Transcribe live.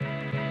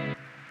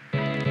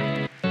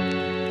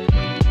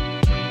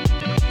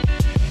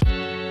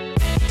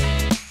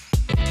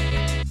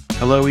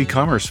Hello,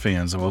 e-commerce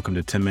fans, and welcome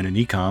to 10-Minute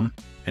Ecom,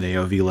 an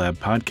AOV Lab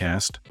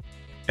podcast.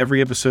 Every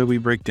episode, we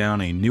break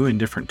down a new and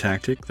different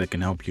tactic that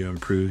can help you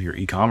improve your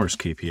e-commerce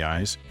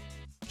KPIs,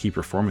 key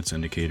performance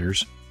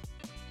indicators.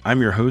 I'm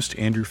your host,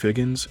 Andrew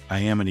Figgins. I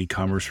am an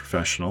e-commerce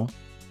professional.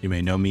 You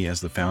may know me as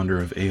the founder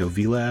of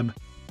AOV Lab,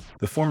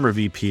 the former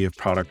VP of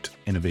Product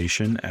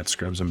Innovation at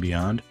Scrubs &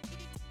 Beyond,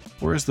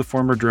 or as the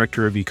former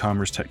Director of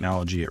E-commerce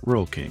Technology at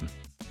Rural King.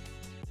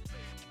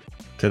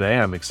 Today,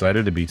 I'm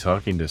excited to be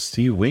talking to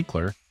Steve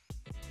Winkler,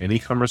 an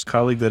e-commerce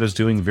colleague that is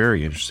doing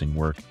very interesting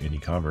work in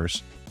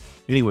e-commerce.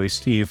 Anyway,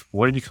 Steve,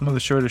 what did you come on the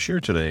show to share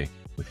today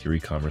with your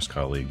e-commerce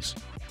colleagues?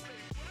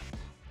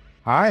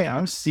 Hi,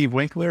 I'm Steve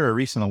Winkler, a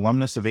recent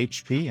alumnus of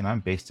HP, and I'm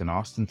based in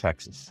Austin,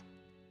 Texas.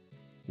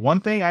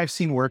 One thing I've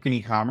seen work in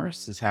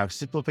e-commerce is how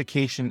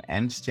simplification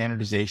and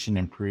standardization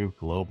improve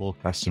global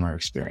customer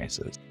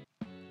experiences.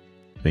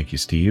 Thank you,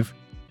 Steve.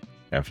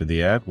 After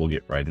the ad, we'll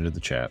get right into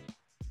the chat.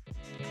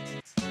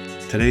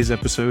 Today's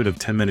episode of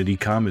 10-Minute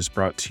Ecom is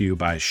brought to you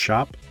by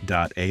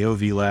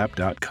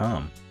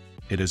shop.aovlab.com.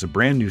 It is a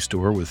brand new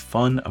store with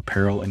fun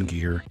apparel and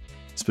gear,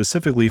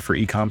 specifically for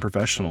ecom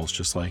professionals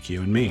just like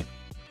you and me.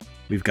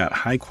 We've got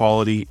high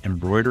quality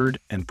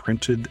embroidered and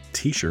printed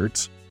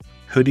t-shirts,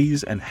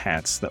 hoodies, and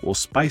hats that will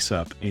spice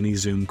up any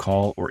Zoom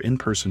call or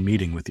in-person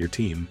meeting with your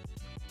team.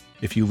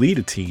 If you lead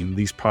a team,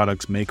 these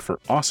products make for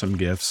awesome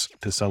gifts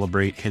to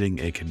celebrate hitting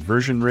a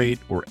conversion rate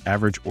or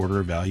average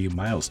order value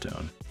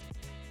milestone.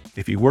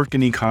 If you work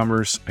in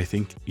e-commerce, I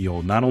think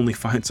you'll not only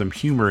find some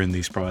humor in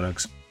these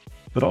products,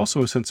 but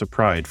also a sense of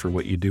pride for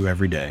what you do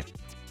every day.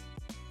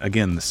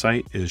 Again, the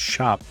site is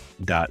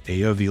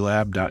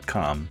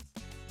shop.aovlab.com.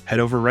 Head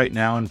over right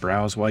now and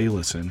browse while you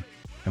listen,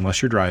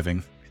 unless you're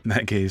driving. In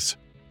that case,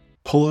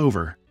 pull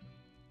over.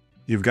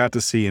 You've got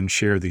to see and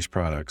share these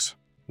products.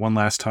 One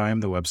last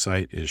time, the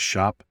website is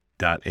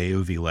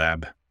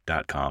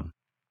shop.aovlab.com.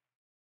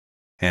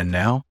 And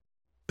now,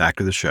 back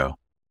to the show.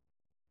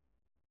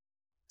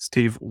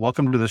 Steve,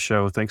 welcome to the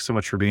show. Thanks so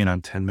much for being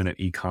on 10-Minute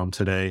Ecom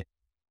today.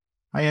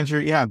 Hi,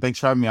 Andrew. Yeah, thanks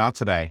for having me on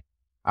today.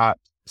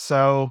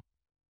 So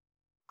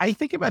I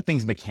think about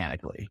things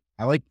mechanically.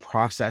 I like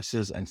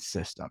processes and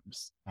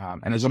systems.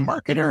 And as a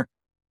marketer,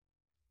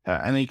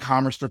 an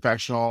e-commerce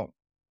professional,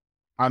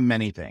 I'm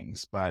many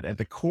things, but at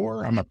the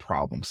core, I'm a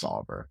problem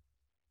solver.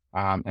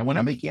 And when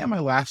I began my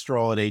last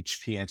role at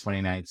HP in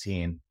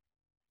 2019,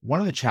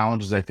 one of the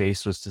challenges I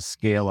faced was to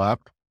scale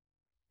up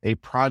a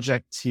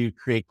project to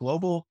create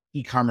global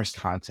e-commerce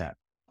content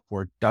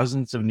for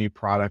dozens of new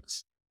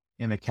products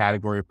in the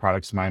category of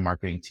products my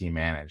marketing team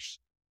managed.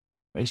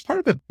 It's part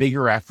of a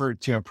bigger effort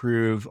to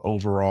improve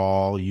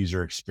overall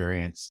user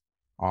experience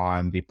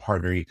on the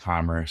partner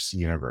e-commerce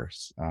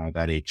universe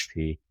that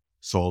HP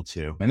sold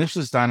to. And this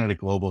was done at a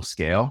global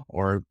scale,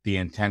 or the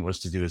intent was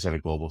to do this at a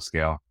global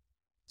scale,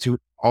 to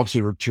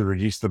also to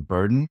reduce the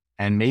burden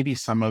and maybe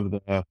some of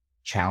the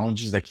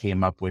challenges that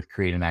came up with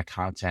creating that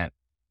content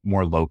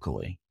more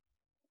locally.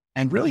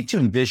 And really to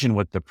envision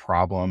what the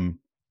problem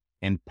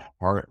in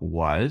part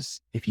was.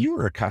 If you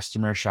were a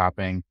customer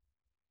shopping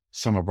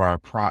some of our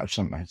products,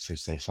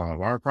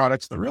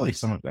 but really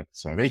some of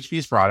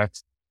HP's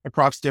products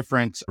across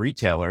different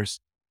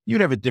retailers,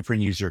 you'd have a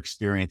different user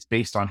experience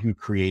based on who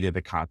created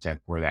the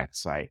content for that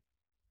site.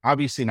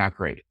 Obviously not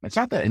great. It's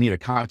not that any of the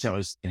content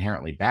was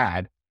inherently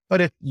bad,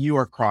 but if you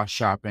are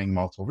cross-shopping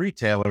multiple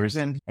retailers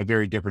and a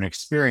very different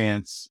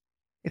experience,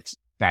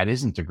 that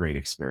isn't a great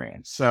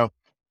experience. So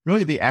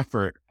really the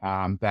effort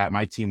that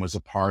my team was a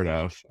part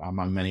of,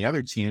 among many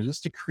other teams, was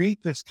to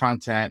create this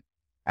content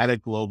at a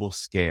global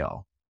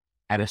scale,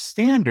 at a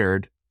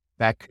standard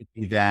that could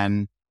be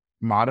then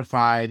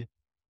modified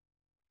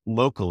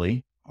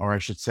locally, or I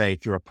should say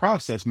through a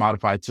process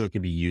modified so it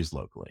could be used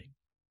locally.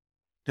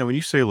 Now, when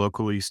you say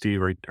locally,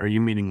 Steve, are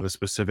you meaning the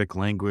specific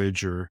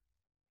language or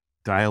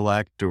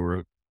dialect,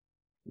 or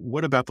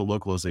what about the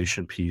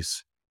localization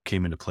piece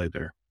came into play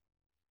there?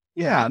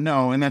 Yeah,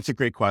 no, and that's a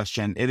great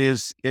question.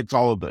 It's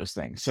all of those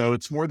things. So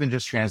it's more than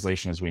just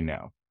translation, as we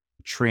know.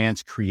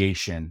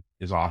 Transcreation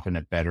is often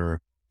a better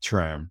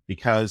term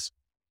because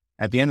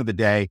at the end of the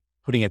day,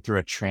 putting it through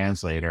a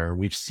translator,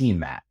 we've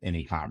seen that in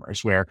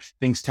e-commerce where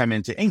things come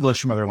into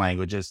English from other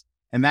languages,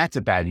 and that's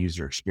a bad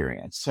user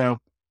experience. So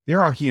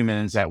there are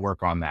humans that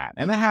work on that,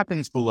 and that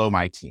happens below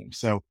my team.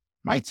 So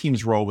my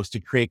team's role was to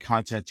create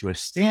content to a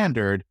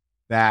standard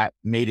that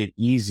made it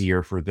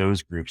easier for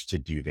those groups to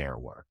do their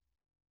work.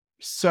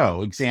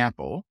 So,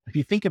 example, if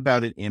you think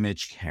about an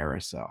image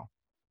carousel,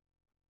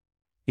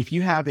 if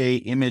you have an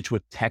image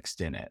with text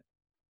in it,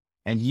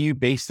 and you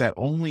base that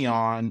only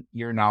on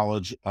your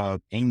knowledge of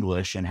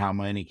English and how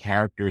many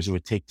characters it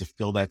would take to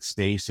fill that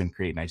space and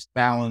create nice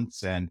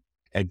balance and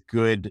a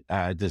good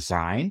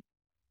design,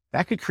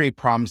 that could create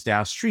problems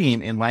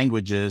downstream in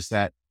languages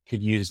that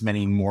could use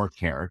many more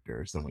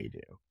characters than we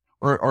do,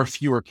 or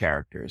fewer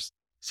characters.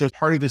 So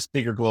part of this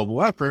bigger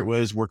global effort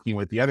was working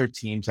with the other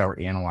teams that were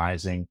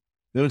analyzing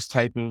those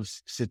type of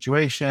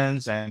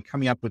situations and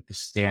coming up with the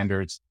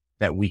standards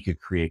that we could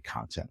create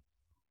content.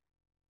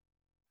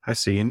 I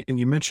see. And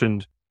you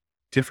mentioned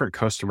different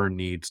customer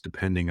needs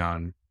depending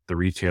on the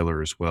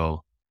retailer as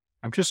well.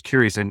 I'm just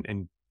curious,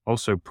 and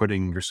also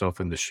putting yourself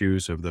in the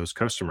shoes of those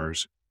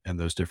customers and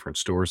those different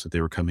stores that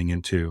they were coming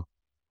into.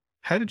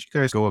 How did you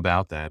guys go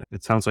about that?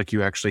 It sounds like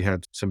you actually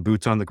had some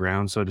boots on the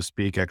ground, so to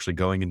speak, actually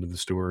going into the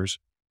stores.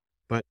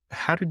 But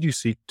how did you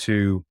seek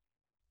to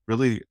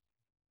really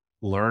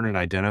learn and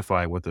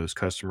identify what those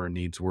customer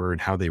needs were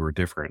and how they were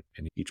different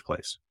in each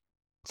place?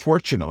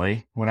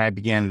 Fortunately, when I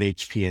began at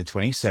HP in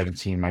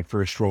 2017, my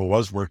first role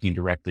was working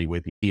directly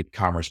with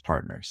e-commerce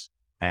partners.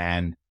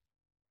 And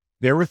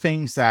there were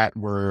things that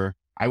were,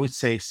 I would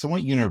say,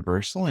 somewhat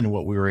universal in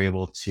what we were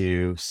able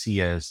to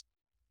see as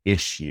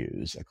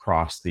issues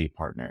across the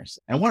partners.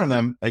 And one of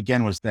them,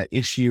 again, was that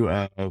issue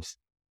of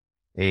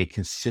a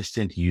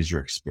consistent user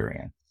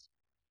experience.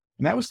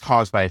 And that was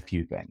caused by a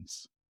few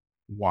things.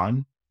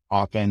 One,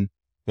 often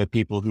the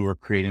people who were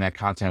creating that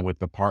content with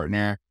the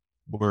partner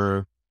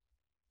were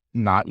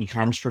not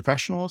e-commerce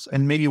professionals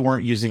and maybe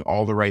weren't using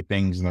all the right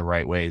things in the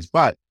right ways,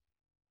 but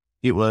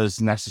it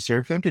was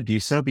necessary for them to do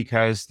so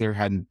because there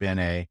hadn't been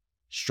a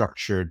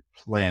structured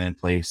plan in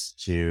place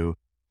to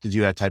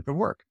do that type of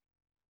work.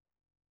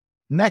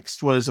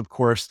 Next was, of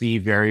course, the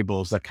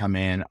variables that come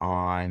in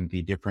on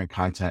the different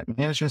content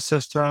management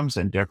systems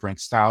and different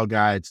style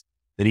guides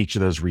that each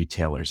of those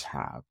retailers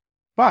have.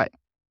 But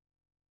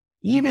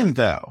even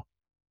though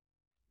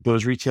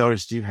those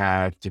retailers do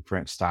have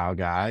different style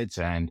guides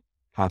and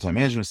content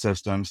management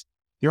systems,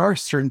 there are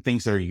certain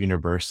things that are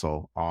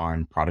universal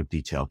on product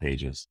detail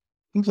pages.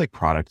 Things like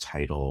product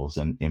titles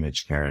and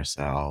image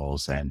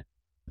carousels and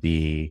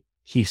the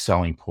key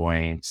selling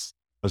points,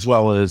 as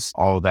well as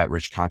all of that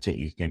rich content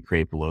you can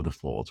create below the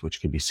folds, which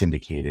can be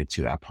syndicated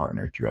to that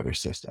partner through other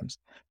systems.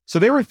 So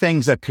there were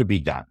things that could be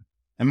done.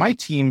 And my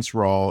team's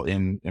role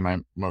in my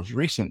most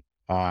recent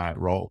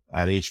role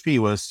at HP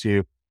was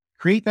to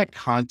create that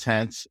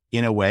content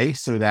in a way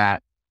so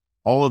that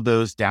all of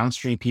those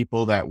downstream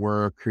people that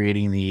were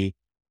creating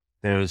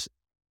those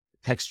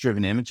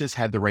text-driven images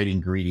had the right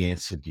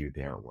ingredients to do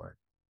their work.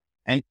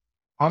 And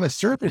on the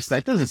surface,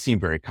 that doesn't seem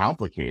very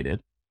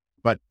complicated,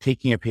 but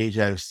taking a page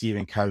out of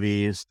Stephen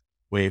Covey's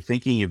way of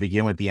thinking, you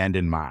begin with the end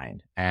in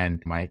mind.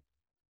 And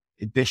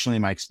additionally,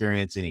 my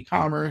experience in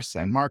e-commerce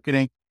and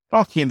marketing, it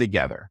all came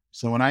together.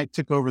 So when I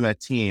took over that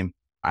team,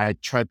 I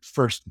tried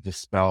first to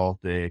dispel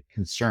the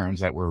concerns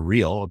that were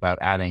real about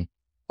adding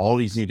all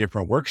these new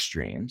different work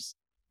streams.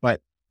 But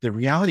the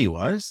reality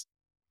was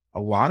a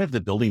lot of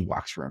the building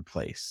blocks were in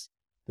place.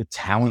 The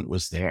talent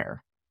was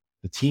there.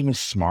 The team is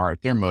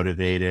smart. They're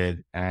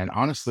motivated. And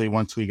honestly,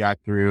 once we got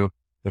through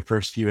the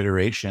first few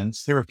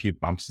iterations, there were a few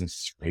bumps and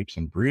scrapes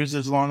and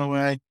bruises along the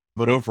way.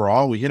 But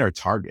overall, we hit our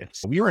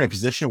targets. We were in a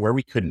position where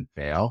we couldn't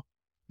fail.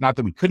 Not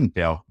that we couldn't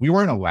fail. We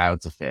weren't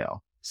allowed to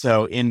fail.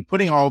 So in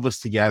putting all this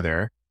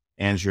together,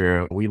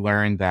 Andrew, we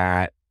learned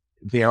that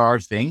there are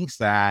things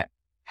that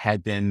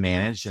had been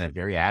managed in a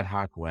very ad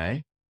hoc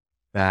way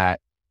that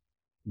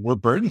were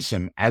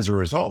burdensome as a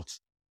result.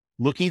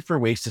 Looking for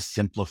ways to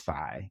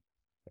simplify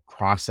the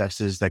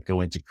processes that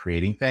go into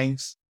creating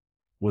things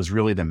was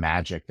really the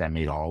magic that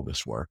made all of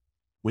this work.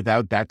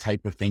 Without that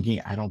type of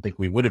thinking, I don't think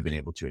we would have been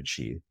able to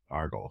achieve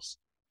our goals.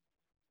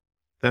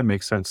 That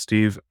makes sense,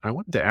 Steve. I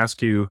wanted to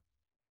ask you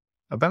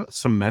about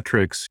some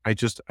metrics. I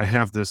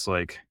have this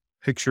like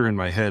picture in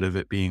my head of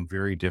it being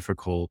very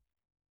difficult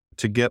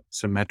to get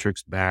some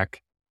metrics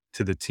back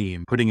to the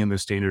team, putting in the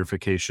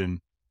standardification.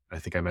 I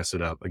think I messed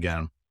it up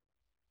again.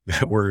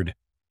 That word,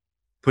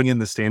 putting in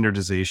the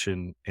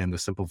standardization and the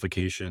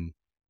simplification.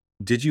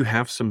 Did you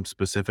have some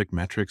specific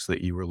metrics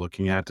that you were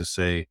looking at to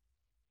say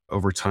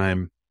over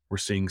time, we're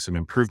seeing some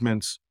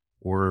improvements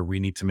or we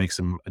need to make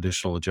some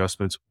additional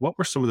adjustments? What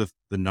were some of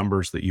the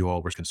numbers that you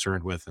all were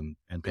concerned with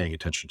and paying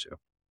attention to?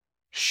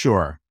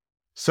 Sure.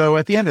 So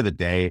at the end of the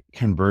day,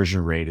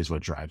 conversion rate is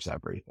what drives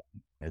everything,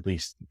 at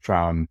least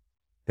from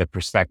the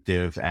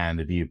perspective and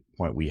the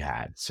viewpoint we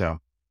had. So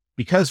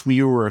because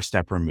we were a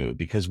step removed,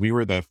 because we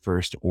were the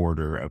first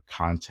order of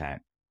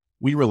content,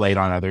 we relied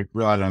on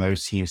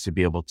those teams to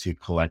be able to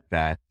collect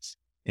that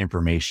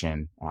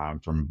information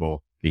from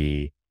both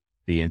the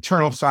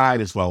internal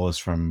side as well as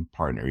from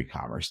partner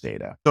e-commerce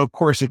data. So of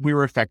course, if we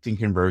were affecting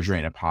conversion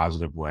in a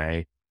positive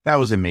way, that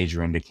was a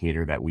major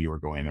indicator that we were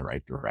going in the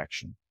right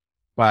direction.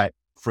 But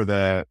for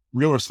the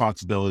real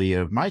responsibility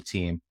of my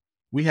team,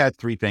 we had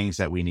three things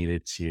that we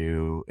needed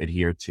to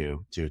adhere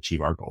to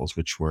achieve our goals,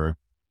 which were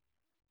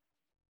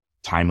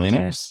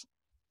timeliness,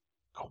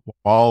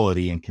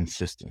 quality, and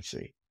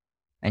consistency.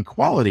 And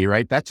quality,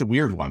 right? That's a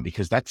weird one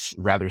because that's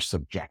rather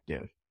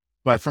subjective.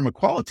 But from a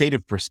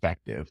qualitative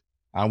perspective,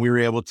 we were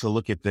able to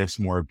look at this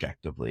more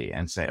objectively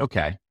and say,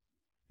 okay,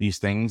 these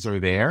things are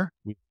there.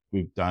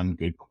 We've done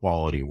good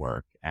quality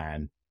work.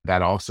 And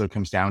that also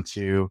comes down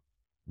to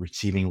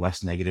receiving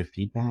less negative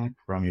feedback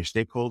from your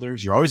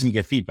stakeholders. You're always going to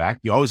get feedback.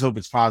 You always hope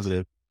it's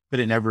positive, but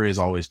it never is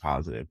always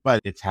positive.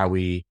 But it's how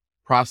we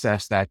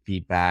process that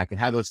feedback and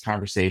have those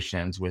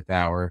conversations with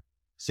our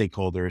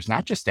stakeholders,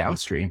 not just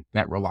downstream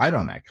that relied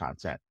on that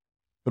content,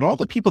 but all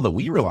the people that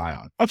we rely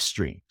on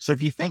upstream. So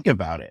if you think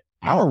about it,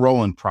 our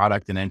role in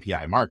product and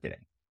NPI marketing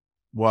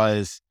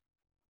was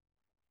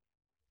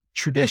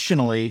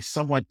traditionally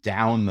somewhat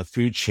down the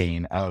food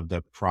chain of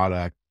the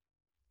product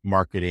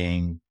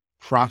marketing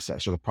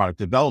process or the product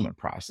development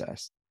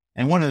process.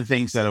 And one of the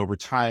things that over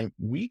time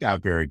we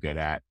got very good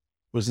at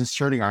was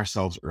inserting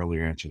ourselves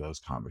earlier into those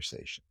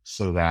conversations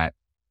so that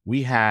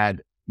we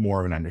had more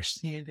of an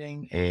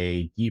understanding,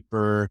 a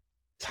deeper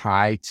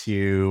tie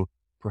to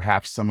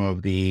perhaps some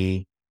of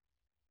the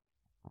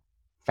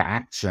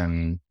facts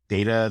and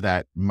data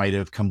that might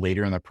have come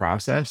later in the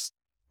process.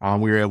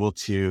 We were able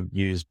to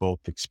use both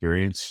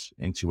experience,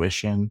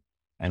 intuition,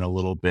 and a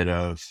little bit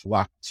of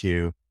luck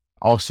to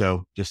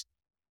also just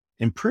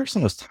improve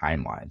some of those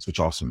timelines, which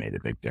also made a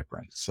big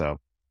difference. So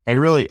it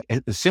really,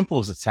 as simple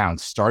as it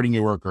sounds, starting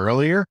your work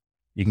earlier,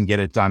 you can get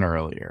it done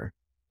earlier,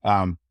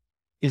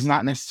 is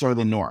not necessarily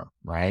the norm,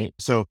 right?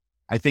 So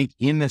I think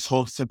in this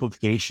whole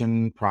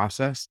simplification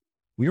process,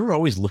 we were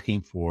always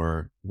looking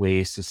for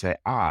ways to say,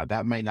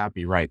 that might not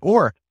be right.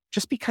 Or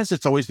just because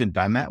it's always been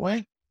done that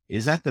way,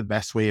 is that the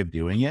best way of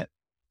doing it?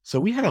 So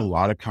we had a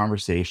lot of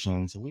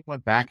conversations and we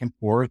went back and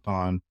forth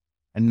on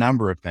a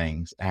number of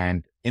things.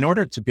 And in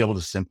order to be able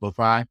to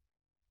simplify,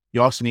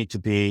 you also need to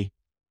be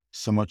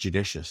somewhat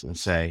judicious and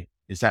say,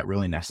 is that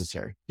really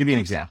necessary? Give you an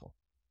example.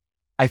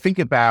 I think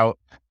about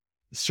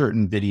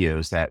certain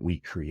videos that we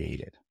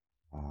created.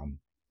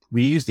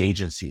 We used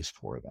agencies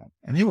for them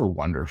and they were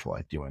wonderful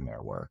at doing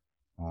their work.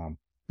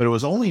 But it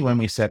was only when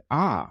we said,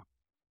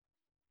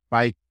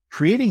 by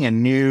creating a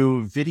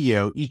new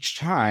video each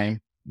time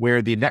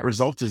where the net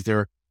result is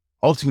they're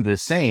ultimately the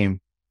same,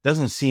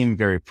 doesn't seem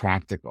very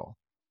practical.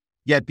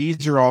 Yet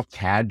these are all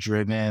CAD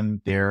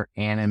driven, they're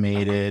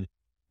animated,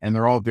 and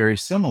they're all very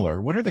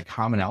similar. What are the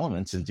common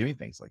elements in doing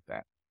things like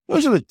that?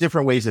 Those are the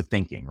different ways of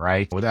thinking,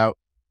 right? Without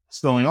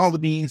spilling all the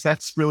beans,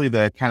 that's really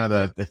the kind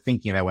of the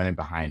thinking that went in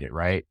behind it,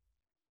 right?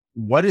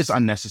 What is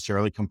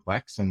unnecessarily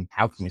complex and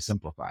how can we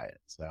simplify it?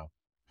 So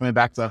coming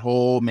back to that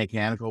whole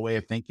mechanical way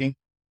of thinking,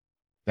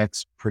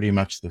 that's pretty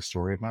much the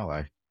story of my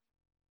life.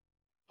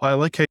 Well, I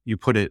like how you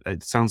put it.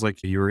 It sounds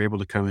like you were able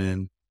to come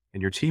in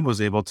and your team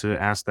was able to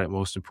ask that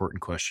most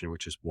important question,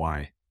 which is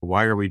why?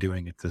 Why are we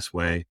doing it this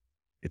way?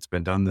 It's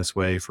been done this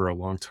way for a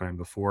long time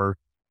before,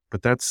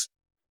 but that's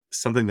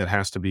something that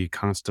has to be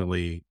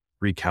constantly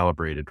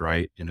recalibrated,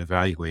 right? And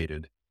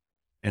evaluated.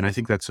 And I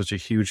think that's such a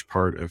huge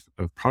part of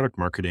product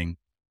marketing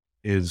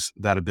is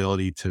that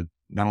ability to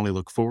not only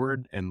look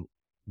forward and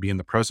be in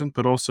the present,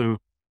 but also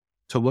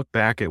to look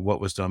back at what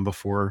was done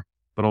before,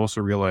 but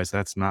also realize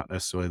that's not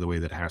necessarily the way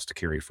that has to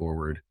carry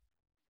forward.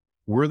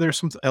 Were there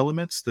some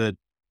elements that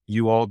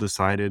you all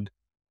decided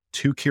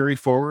to carry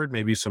forward?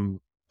 Maybe some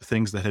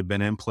things that had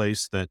been in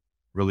place that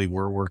really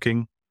were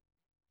working?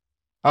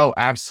 Oh,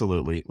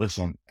 absolutely.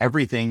 Listen,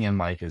 everything in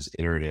life is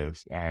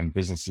iterative and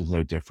business is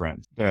no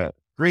different. The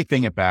great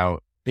thing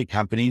about big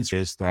companies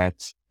is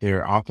that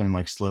they're often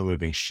like slow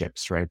moving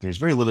ships, right? There's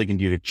very little you can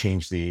do to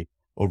change the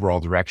overall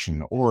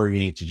direction, or you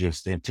need to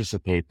just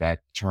anticipate that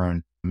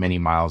turn many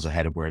miles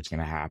ahead of where it's going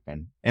to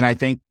happen. And I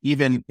think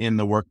even in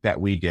the work that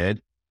we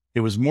did, it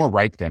was more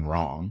right than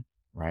wrong,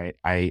 right?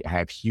 I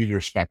have huge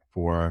respect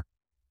for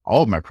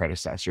all of my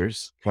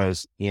predecessors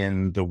because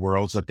in the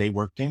worlds that they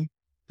worked in,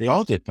 they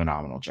all did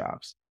phenomenal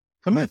jobs.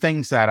 Some of the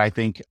things that I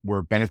think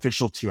were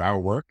beneficial to our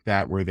work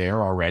that were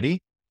there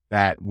already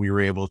that we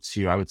were able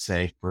to, I would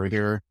say,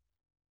 further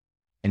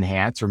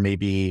enhance or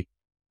maybe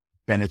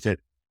benefit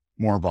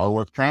more of our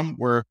work from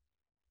were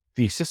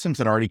the systems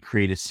that already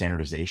created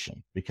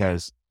standardization.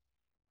 Because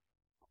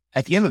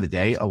at the end of the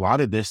day, a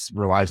lot of this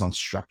relies on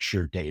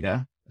structured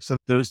data. So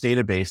those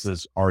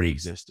databases already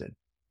existed.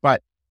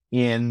 But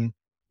in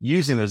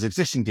using those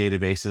existing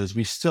databases,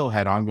 we still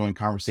had ongoing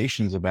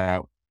conversations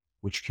about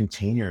which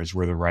containers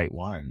were the right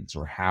ones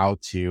or how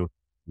to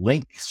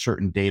link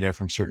certain data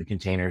from certain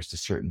containers to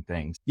certain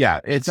things. Yeah,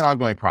 it's an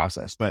ongoing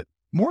process, but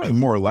more and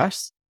more or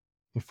less,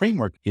 the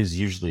framework is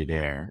usually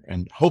there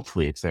and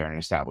hopefully it's there in an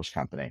established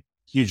company.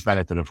 Huge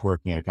benefit of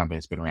working at a company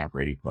that's been around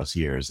for 80 plus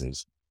years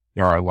is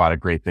there are a lot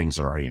of great things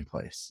already in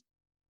place.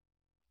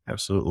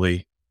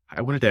 Absolutely.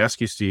 I wanted to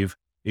ask you, Steve,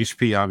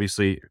 HP,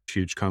 obviously a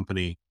huge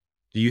company.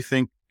 Do you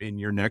think in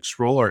your next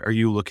role, are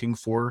you looking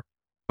for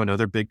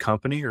another big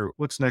company or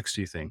what's next,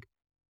 do you think,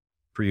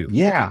 for you?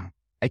 Yeah,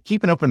 I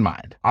keep an open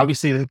mind.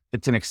 Obviously,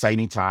 it's an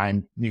exciting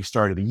time, new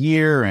start of the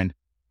year, and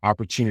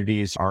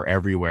opportunities are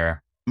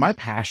everywhere. My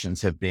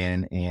passions have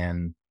been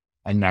in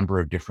a number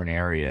of different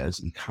areas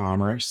in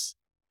commerce,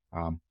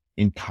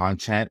 in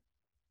content.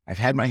 I've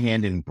had my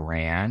hand in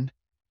brand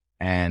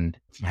and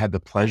had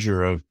the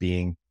pleasure of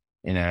being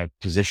in a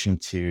position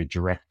to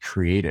direct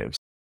creatives.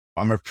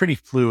 I'm a pretty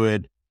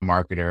fluid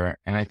marketer.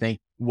 And I think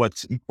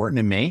what's important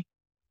to me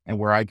and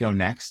where I go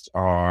next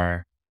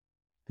are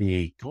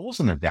the goals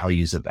and the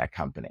values of that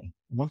company.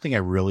 One thing I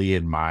really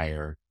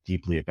admire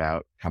deeply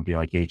about a company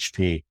like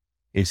HP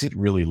is it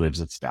really lives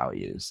its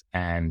values.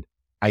 And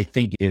I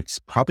think it's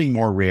probably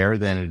more rare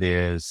than it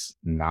is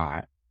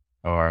not,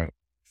 or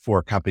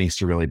for companies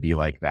to really be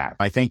like that.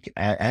 I think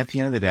at the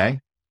end of the day,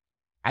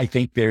 I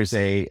think there's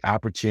a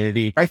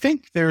opportunity. I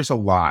think there's a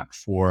lot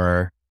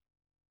for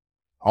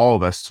all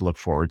of us to look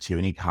forward to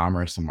in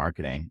e-commerce and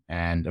marketing.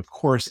 And of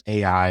course,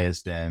 AI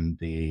has been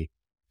the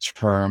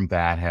term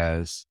that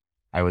has,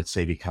 I would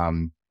say,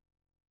 become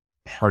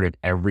part of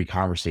every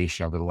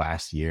conversation over the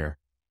last year.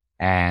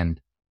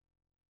 And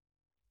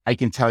I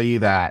can tell you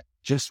that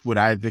just what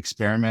I've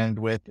experimented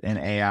with in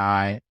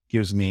AI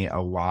gives me a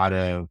lot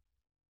of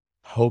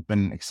hope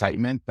and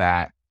excitement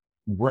that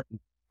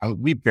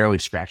we barely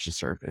scratched the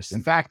surface.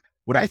 In fact,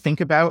 what I think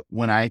about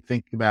when I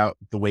think about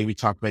the way we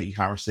talk about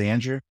e-commerce today,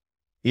 Andrew,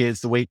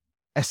 is the way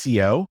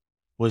SEO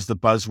was the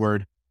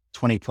buzzword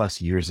 20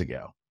 plus years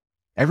ago.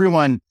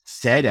 Everyone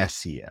said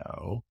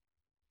SEO,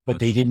 but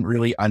they didn't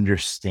really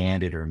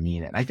understand it or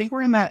mean it. And I think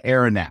we're in that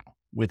era now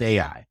with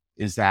AI,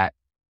 is that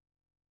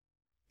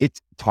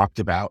it's talked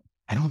about.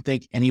 I don't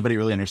think anybody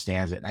really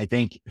understands it. And I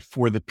think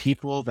for the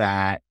people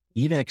that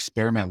even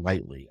experiment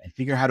lightly and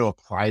figure out how to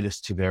apply this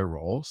to their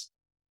roles,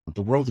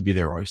 the world would be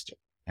their oyster.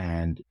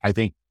 And I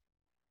think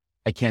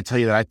I can't tell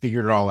you that I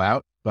figured it all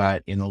out,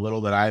 but in the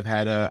little that I've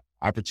had a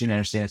opportunity to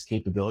understand its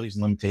capabilities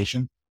and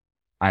limitation,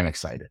 I'm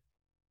excited.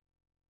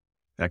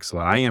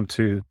 Excellent. I am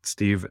too,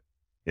 Steve.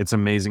 It's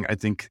amazing. I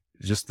think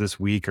just this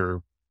week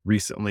or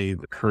recently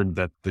heard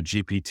that the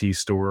GPT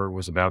store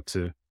was about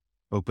to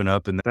open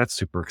up, and that's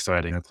super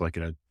exciting. That's like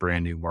a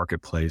brand new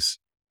marketplace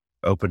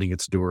opening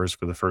its doors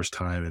for the first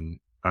time. And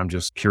I'm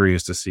just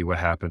curious to see what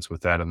happens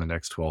with that in the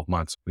next 12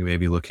 months. We may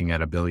be looking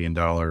at $1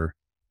 billion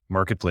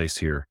marketplace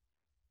here,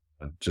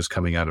 just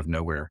coming out of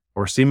nowhere,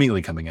 or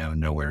seemingly coming out of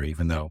nowhere,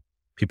 even though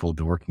people have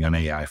been working on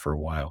AI for a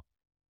while.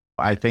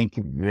 I think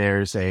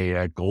there's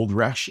a gold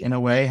rush in a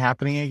way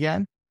happening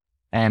again.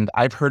 And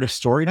I've heard a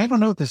story, and I don't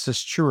know if this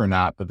is true or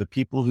not, but the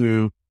people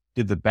who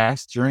did the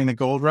best during the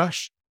gold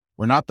rush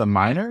were not the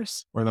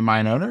miners or the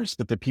mine owners,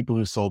 but the people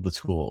who sold the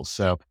tools.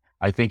 So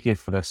I think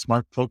if the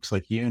smart folks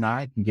like you and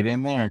I can get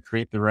in there and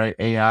create the right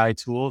AI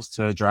tools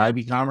to drive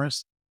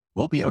e-commerce,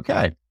 we'll be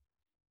okay.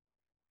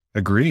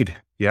 Agreed.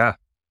 Yeah.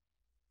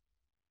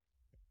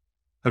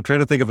 I'm trying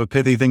to think of a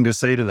pithy thing to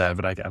say to that,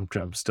 but I'm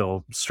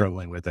still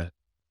struggling with it.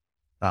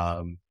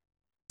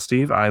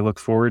 Steve, I look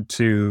forward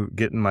to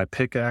getting my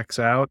pickaxe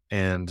out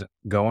and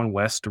going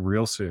west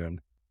real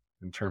soon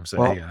in terms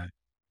of AI.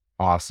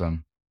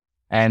 Awesome.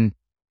 And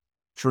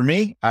for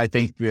me, I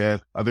think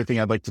the other thing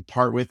I'd like to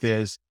part with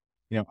is,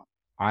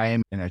 I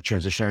am in a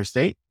transitionary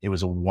state. It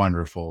was a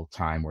wonderful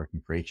time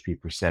working for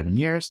HP for 7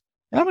 years,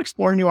 and I'm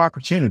exploring new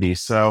opportunities.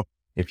 So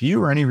if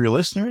you or any of your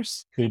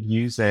listeners could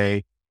use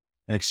an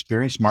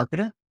experienced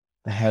marketer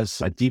that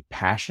has a deep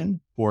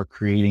passion for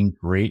creating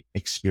great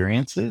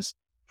experiences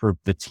for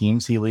the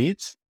teams he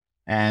leads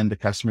and the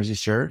customers he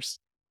serves,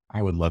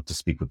 I would love to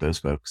speak with those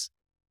folks.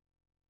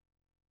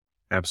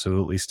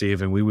 Absolutely,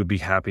 Steve. And we would be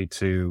happy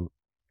to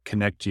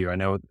connect you. I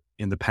know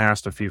in the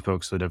past, a few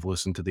folks that have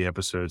listened to the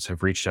episodes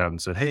have reached out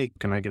and said, hey,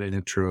 can I get an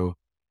intro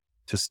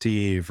to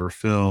Steve or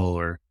Phil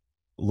or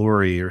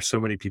Lori or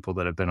so many people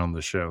that have been on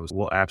the shows?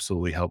 We'll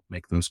absolutely help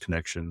make those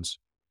connections.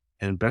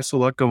 And best of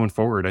luck going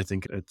forward. I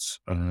think it's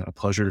a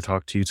pleasure to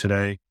talk to you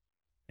today,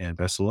 and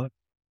best of luck.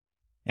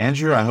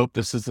 Andrew, I hope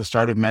this is the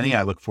start of many.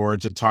 I look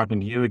forward to talking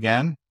to you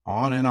again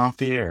on and off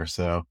the air.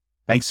 So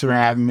thanks for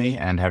having me,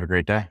 and have a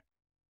great day.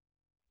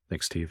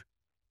 Thanks, Steve.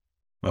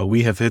 Well,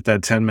 we have hit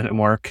that 10-minute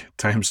mark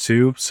times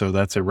 2. So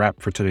that's a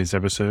wrap for today's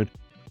episode.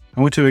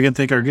 I want to again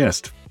thank our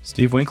guest,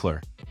 Steve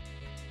Winkler.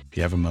 If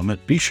you have a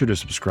moment, be sure to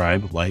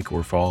subscribe, like,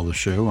 or follow the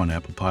show on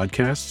Apple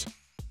Podcasts,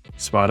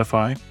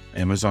 Spotify,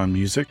 Amazon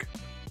Music,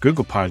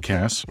 Google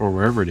Podcasts, or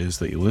wherever it is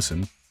that you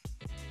listen.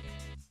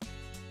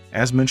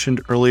 As mentioned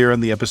earlier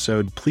in the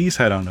episode, please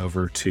head on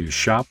over to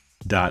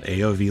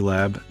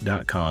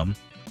shop.aovlab.com,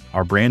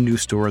 our brand new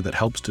store that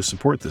helps to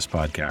support this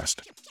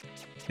podcast.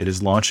 It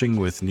is launching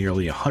with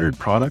nearly 100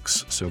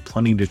 products, so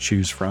plenty to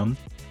choose from.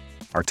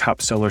 Our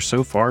top seller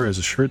so far is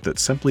a shirt that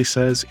simply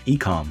says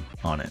Ecom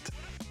on it.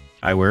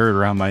 I wear it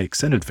around my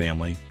extended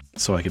family,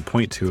 so I can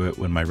point to it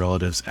when my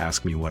relatives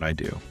ask me what I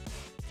do.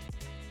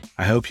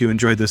 I hope you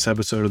enjoyed this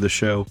episode of the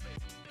show.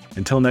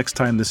 Until next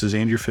time, this is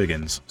Andrew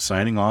Figgins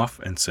signing off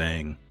and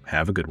saying,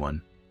 have a good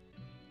one.